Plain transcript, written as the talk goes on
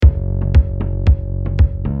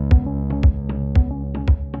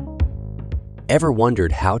Ever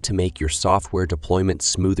wondered how to make your software deployment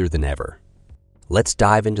smoother than ever? Let's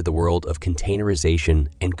dive into the world of containerization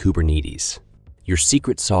and Kubernetes, your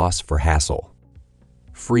secret sauce for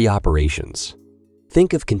hassle-free operations.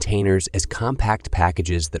 Think of containers as compact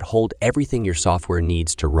packages that hold everything your software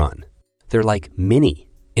needs to run. They're like mini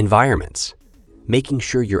environments, making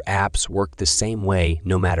sure your apps work the same way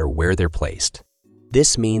no matter where they're placed.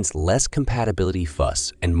 This means less compatibility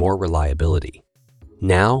fuss and more reliability.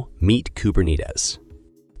 Now, meet Kubernetes,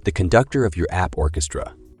 the conductor of your app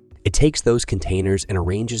orchestra. It takes those containers and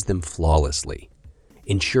arranges them flawlessly,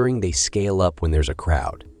 ensuring they scale up when there's a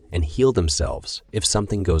crowd and heal themselves if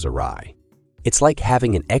something goes awry. It's like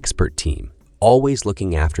having an expert team always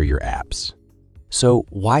looking after your apps. So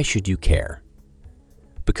why should you care?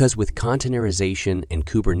 Because with containerization and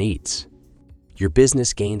Kubernetes, your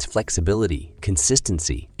business gains flexibility,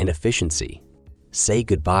 consistency, and efficiency. Say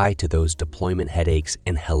goodbye to those deployment headaches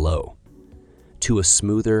and hello to a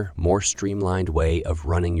smoother, more streamlined way of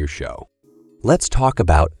running your show. Let's talk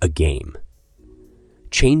about a game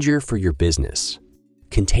changer for your business: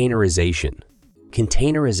 containerization.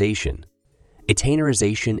 Containerization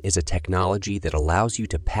is a technology that allows you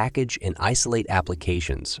to package and isolate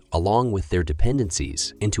applications along with their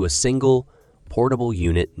dependencies into a single, portable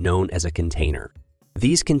unit known as a container.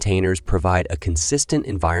 These containers provide a consistent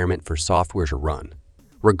environment for software to run,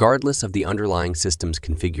 regardless of the underlying system's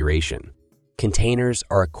configuration. Containers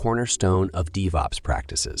are a cornerstone of DevOps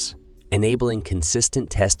practices, enabling consistent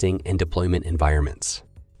testing and deployment environments.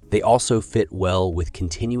 They also fit well with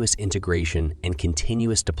continuous integration and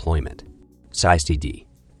continuous deployment. CI/CD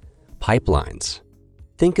pipelines.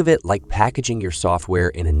 Think of it like packaging your software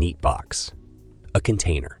in a neat box, a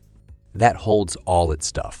container that holds all its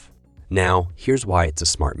stuff. Now, here's why it's a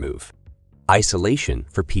smart move. Isolation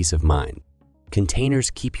for peace of mind.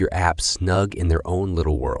 Containers keep your apps snug in their own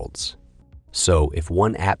little worlds. So if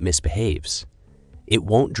one app misbehaves, it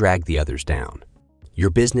won't drag the others down. Your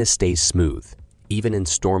business stays smooth, even in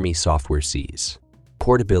stormy software seas.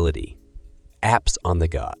 Portability. Apps on the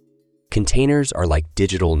go. Containers are like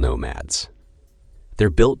digital nomads. They're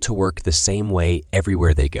built to work the same way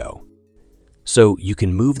everywhere they go. So you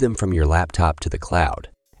can move them from your laptop to the cloud,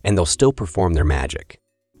 and they'll still perform their magic.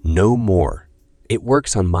 No more. It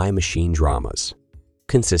works on my machine dramas.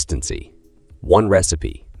 Consistency. One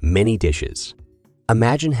recipe, many dishes.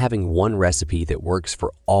 Imagine having one recipe that works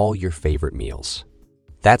for all your favorite meals.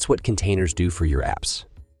 That's what containers do for your apps.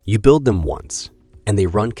 You build them once, and they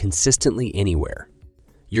run consistently anywhere.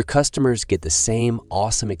 Your customers get the same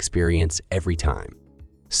awesome experience every time,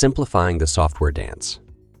 simplifying the software dance.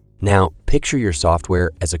 Now, picture your software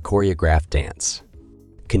as a choreographed dance.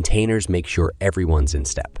 Containers make sure everyone's in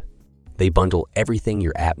step. They bundle everything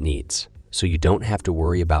your app needs, so you don't have to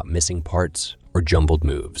worry about missing parts or jumbled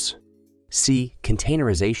moves. See,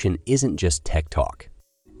 containerization isn't just tech talk.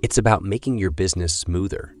 It's about making your business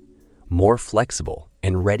smoother, more flexible,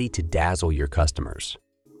 and ready to dazzle your customers.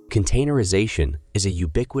 Containerization is a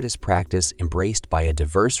ubiquitous practice embraced by a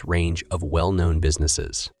diverse range of well-known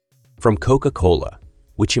businesses. From Coca-Cola,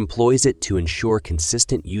 which employs it to ensure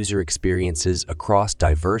consistent user experiences across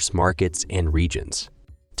diverse markets and regions,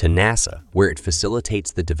 to NASA, where it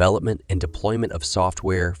facilitates the development and deployment of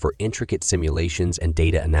software for intricate simulations and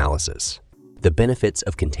data analysis. The benefits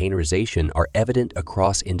of containerization are evident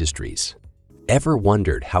across industries. Ever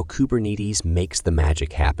wondered how Kubernetes makes the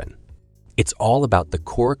magic happen? It's all about the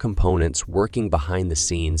core components working behind the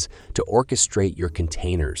scenes to orchestrate your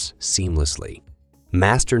containers seamlessly.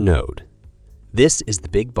 Master node. This is the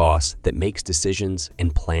big boss that makes decisions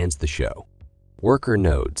and plans the show. Worker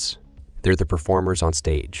nodes. They're the performers on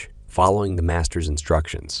stage, following the master's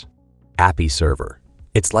instructions. API server.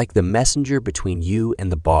 It's like the messenger between you and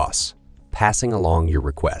the boss, passing along your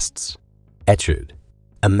requests. Etude.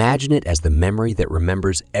 Imagine it as the memory that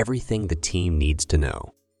remembers everything the team needs to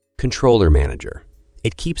know. Controller manager.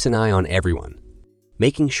 It keeps an eye on everyone,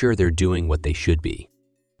 making sure they're doing what they should be.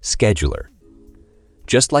 Scheduler.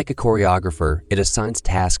 Just like a choreographer, it assigns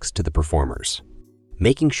tasks to the performers,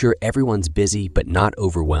 making sure everyone's busy but not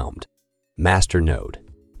overwhelmed. Master node.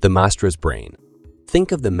 The master's brain.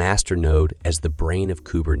 Think of the master node as the brain of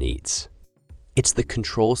Kubernetes. It's the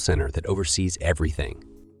control center that oversees everything,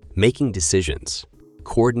 making decisions,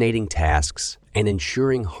 coordinating tasks, and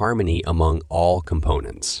ensuring harmony among all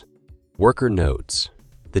components. Worker nodes,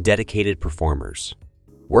 the dedicated performers.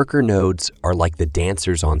 Worker nodes are like the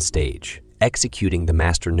dancers on stage, executing the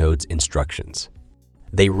master node's instructions.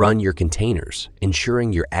 They run your containers,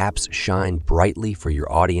 ensuring your apps shine brightly for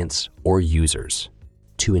your audience or users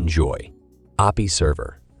to enjoy. API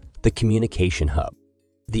server, the communication hub.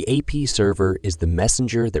 The AP server is the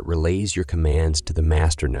messenger that relays your commands to the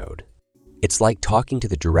master node. It's like talking to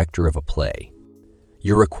the director of a play.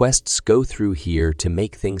 Your requests go through here to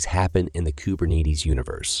make things happen in the Kubernetes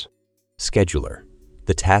universe. Scheduler,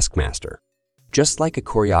 the taskmaster. Just like a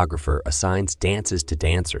choreographer assigns dances to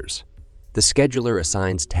dancers, the scheduler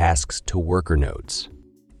assigns tasks to worker nodes.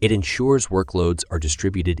 It ensures workloads are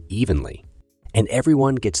distributed evenly, and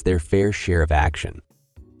everyone gets their fair share of action.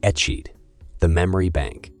 Etchead, the memory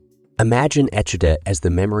bank. Imagine Etchead as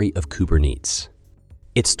the memory of Kubernetes.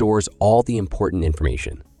 It stores all the important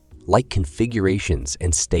information, like configurations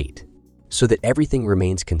and state, so that everything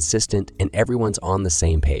remains consistent and everyone's on the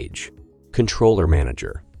same page. Controller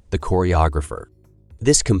manager, the choreographer.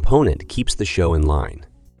 This component keeps the show in line.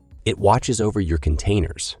 It watches over your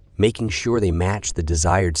containers, making sure they match the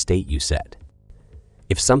desired state you set.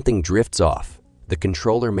 If something drifts off, the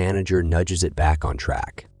controller manager nudges it back on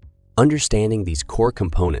track. Understanding these core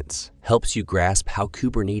components helps you grasp how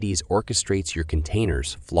Kubernetes orchestrates your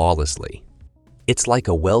containers flawlessly. It's like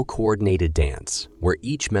a well-coordinated dance where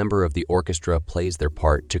each member of the orchestra plays their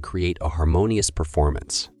part to create a harmonious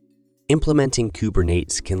performance. Implementing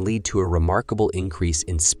Kubernetes can lead to a remarkable increase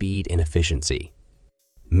in speed and efficiency.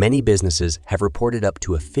 Many businesses have reported up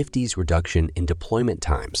to a 50s reduction in deployment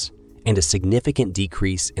times and a significant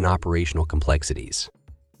decrease in operational complexities.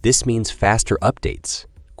 This means faster updates,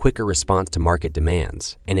 quicker response to market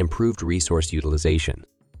demands, and improved resource utilization.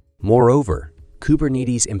 Moreover,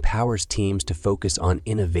 Kubernetes empowers teams to focus on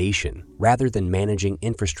innovation rather than managing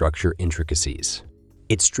infrastructure intricacies.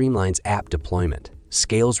 It streamlines app deployment,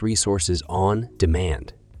 scales resources on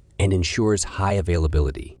demand, and ensures high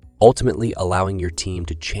availability, ultimately allowing your team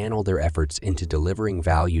to channel their efforts into delivering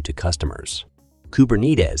value to customers.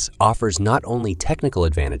 Kubernetes offers not only technical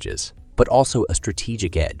advantages, but also a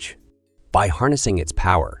strategic edge. By harnessing its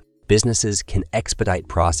power, businesses can expedite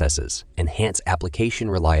processes, enhance application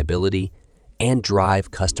reliability, and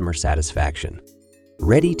drive customer satisfaction.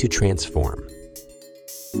 Ready to transform.